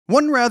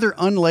One rather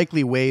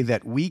unlikely way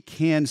that we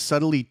can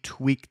subtly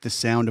tweak the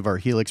sound of our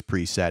Helix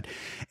preset,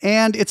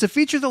 and it's a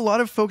feature that a lot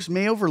of folks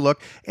may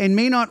overlook and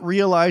may not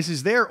realize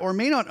is there or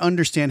may not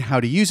understand how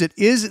to use it,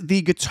 is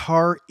the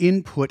guitar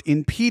input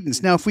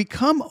impedance. Now, if we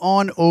come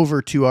on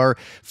over to our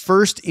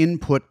first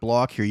input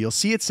block here, you'll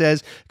see it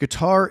says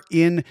guitar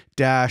in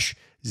dash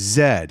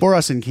Z for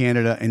us in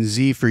Canada and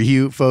Z for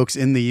you folks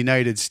in the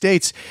United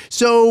States.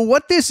 So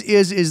what this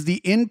is the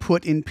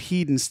input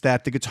impedance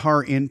that the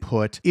guitar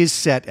input is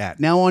set at.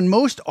 Now on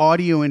most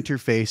audio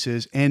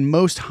interfaces and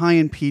most high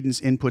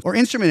impedance inputs or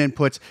instrument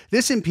inputs,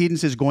 this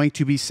impedance is going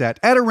to be set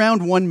at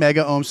around 1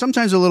 mega ohm,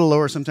 sometimes a little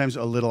lower, sometimes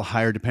a little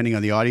higher depending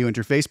on the audio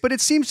interface, but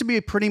it seems to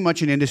be pretty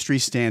much an industry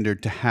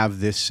standard to have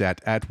this set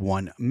at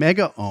 1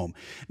 mega ohm.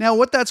 Now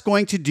what that's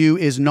going to do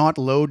is not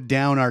load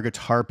down our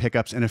guitar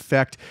pickups and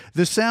affect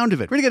the sound of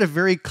it. We're going to get a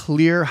very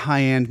clear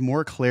high end,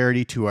 more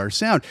clarity to our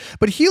sound.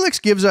 But Helix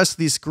gives us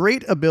this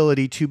great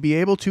ability to be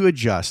able to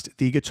adjust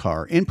the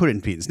guitar input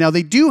impedance. Now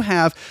they do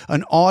have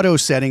an auto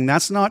setting.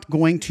 That's not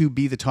going to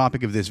be the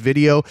topic of this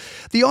video.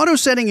 The auto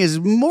setting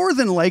is more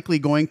than likely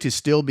going to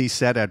still be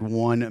set at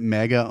 1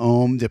 mega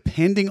ohm,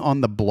 depending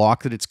on the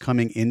block that it's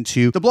coming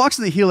into. The blocks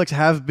in the Helix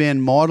have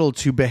been modeled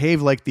to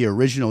behave like the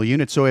original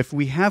unit. So if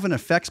we have an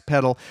effects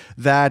pedal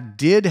that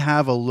did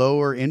have a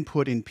lower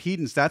input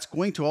impedance, that's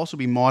going to also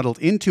be modeled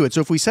into it.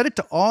 So if we set it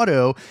to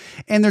auto,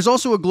 and there's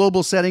also a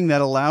global setting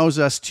that allows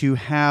us to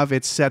have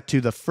it set to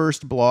the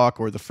first block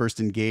or the first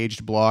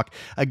engaged block.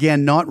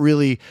 Again, not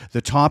really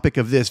the topic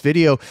of this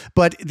video,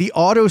 but the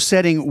auto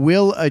setting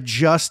will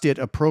adjust it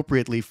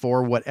appropriately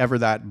for whatever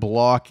that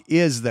block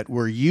is that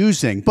we're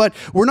using. But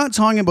we're not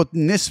talking about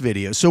in this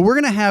video. So we're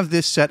going to have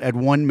this set at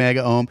 1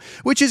 mega ohm,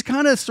 which is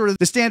kind of sort of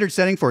the standard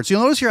setting for it. So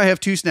you'll notice here I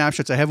have two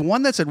snapshots. I have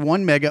one that's at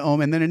 1 mega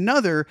ohm and then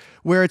another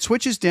where it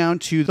switches down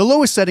to the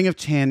lowest setting of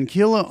 10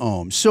 kilo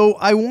ohms. So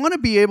I want to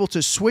be able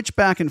to switch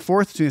back and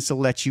forth between this to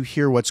let you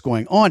hear what's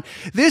going on.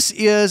 This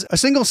is a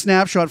single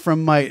snapshot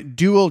from my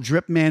dual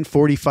Dripman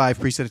 45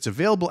 preset. It's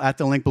available at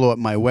the link below at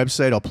my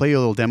website. I'll play you a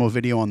little demo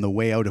video on the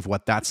way out of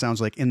what that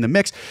sounds like in the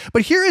mix.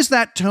 But here is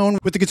that tone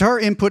with the guitar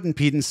input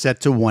impedance set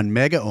to 1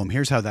 mega ohm.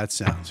 Here's how that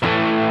sounds.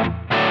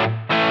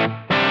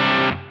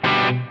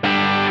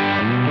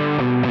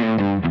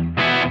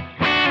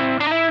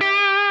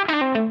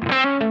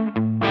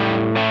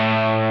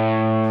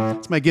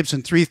 My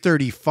Gibson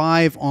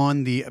 335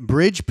 on the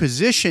bridge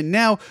position.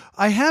 Now,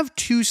 I have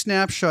two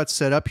snapshots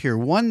set up here.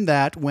 One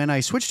that when I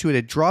switch to it,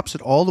 it drops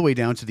it all the way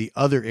down to the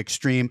other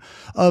extreme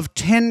of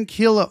 10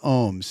 kilo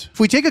ohms.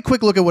 If we take a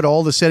quick look at what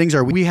all the settings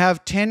are, we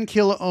have 10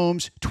 kilo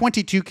ohms,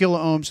 22 kilo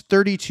ohms,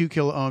 32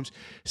 kilo ohms,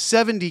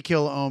 70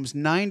 kilo ohms,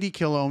 90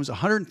 kilo ohms,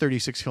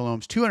 136 kilo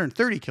ohms,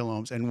 230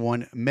 kilo ohms, and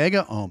 1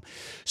 mega ohm.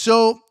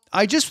 So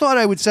I just thought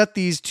I would set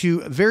these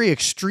to very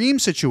extreme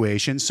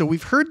situations. So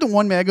we've heard the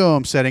 1 mega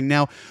ohm setting.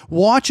 Now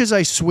watch as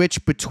I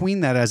switch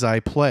between that as I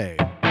play.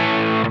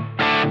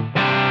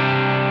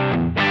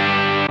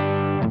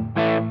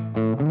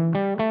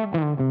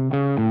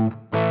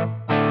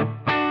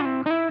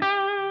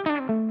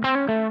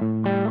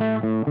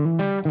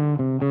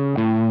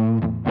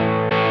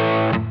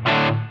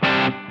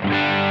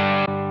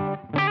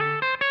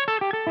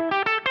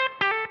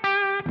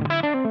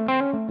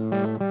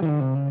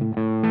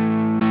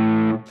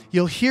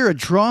 You'll hear a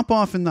drop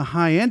off in the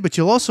high end, but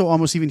you'll also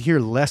almost even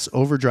hear less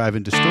overdrive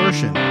and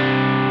distortion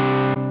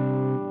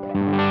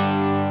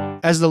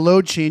as the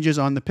load changes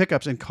on the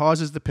pickups and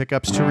causes the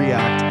pickups to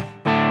react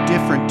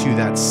different to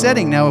that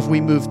setting. Now, if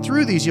we move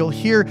through these, you'll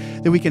hear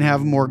that we can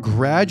have more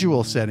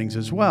gradual settings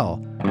as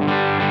well.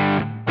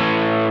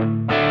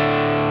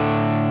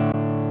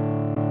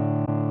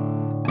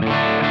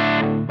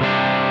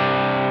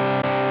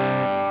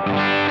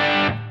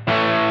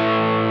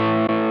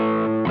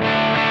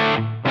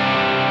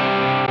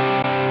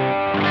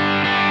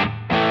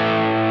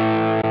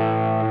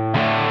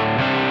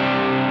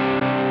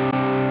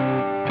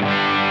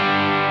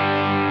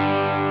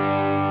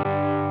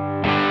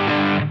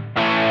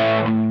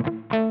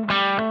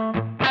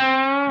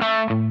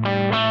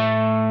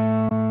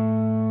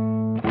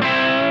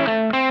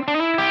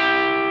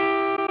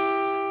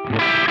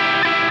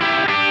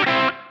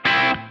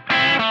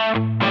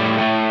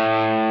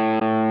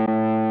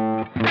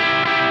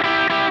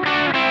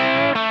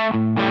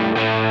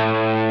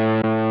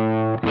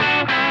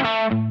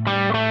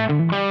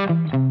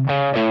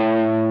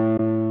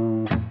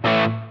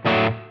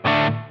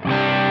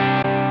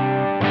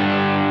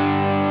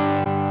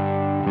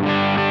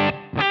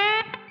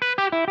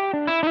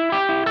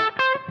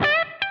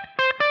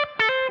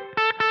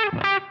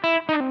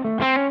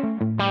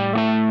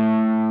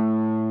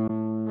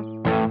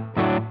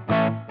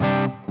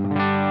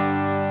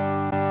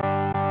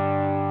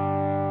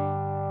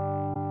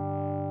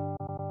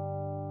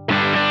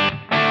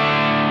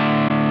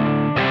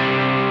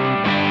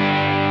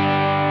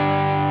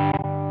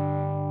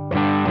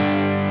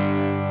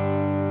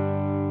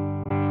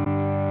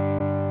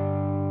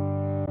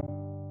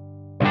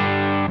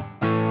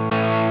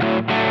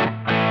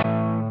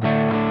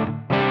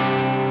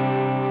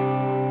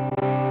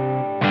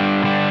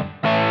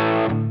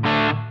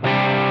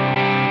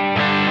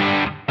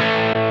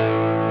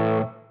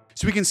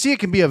 So we can see it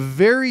can be a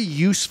very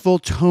useful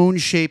tone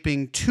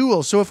shaping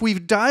tool. So if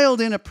we've dialed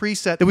in a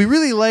preset that we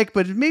really like,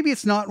 but maybe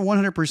it's not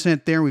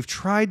 100% there, we've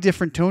tried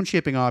different tone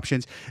shaping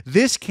options,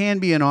 this can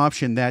be an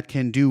option that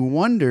can do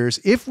wonders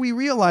if we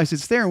realize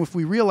it's there and if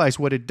we realize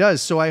what it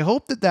does. So I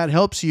hope that that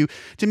helps you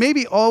to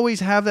maybe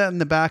always have that in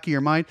the back of your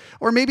mind,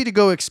 or maybe to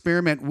go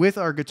experiment with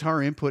our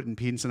guitar input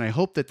impedance. And I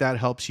hope that that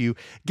helps you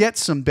get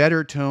some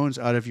better tones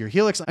out of your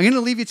Helix. I'm going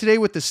to leave you today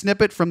with the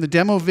snippet from the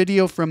demo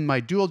video from my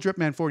dual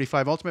Dripman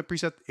 45 Ultimate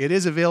preset. It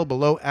is available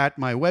below at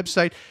my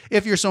website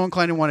if you're so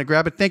inclined and want to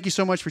grab it. Thank you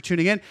so much for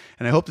tuning in,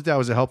 and I hope that that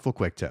was a helpful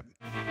quick tip.